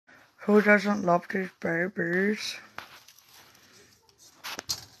Who doesn't love these babies?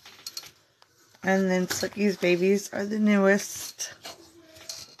 And then Slicky's babies are the newest.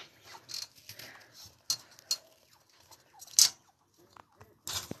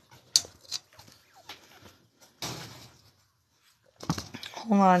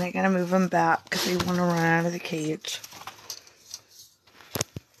 Hold on, I gotta move them back because they want to run out of the cage.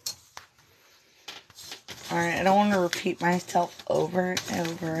 Alright, I don't want to repeat myself over and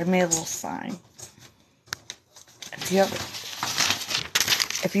over. I made a little sign. If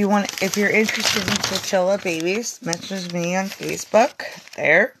you're interested in Chinchilla babies, message me on Facebook.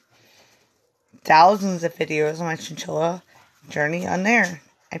 There. Thousands of videos on my Chinchilla journey on there.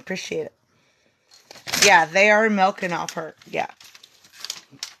 I appreciate it. Yeah, they are milking off her. Yeah.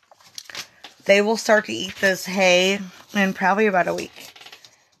 They will start to eat this hay in probably about a week.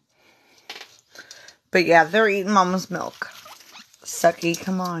 But yeah, they're eating mama's milk. Sucky,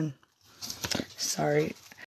 come on. Sorry.